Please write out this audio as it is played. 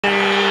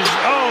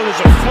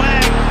there's a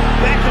flag.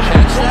 Beckham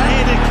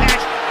one-handed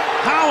catch.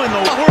 How in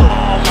the world?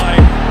 Oh my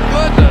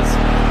goodness.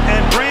 And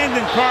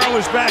Brandon Carr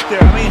was back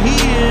there. I mean, he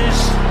is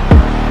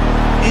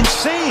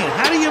insane.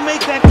 How do you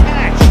make that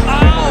catch?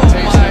 Oh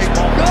my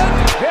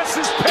goodness.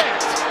 This is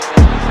picked.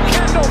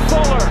 Kendall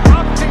Fuller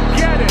up to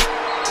get it.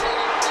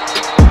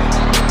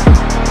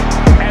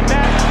 And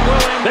that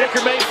will end.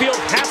 Baker Mayfield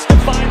has to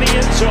find the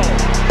end zone.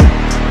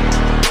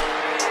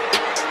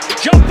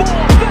 Jump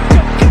ball.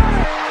 Beckham got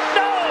it.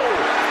 No.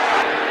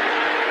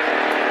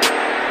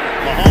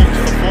 Mahomes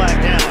with the flag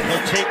down.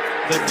 He'll take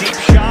the deep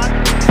shot.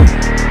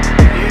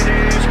 It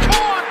is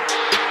caught.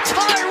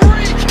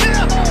 Tyreek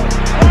Hill.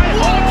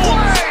 What a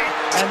play.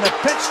 And the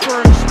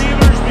Pittsburgh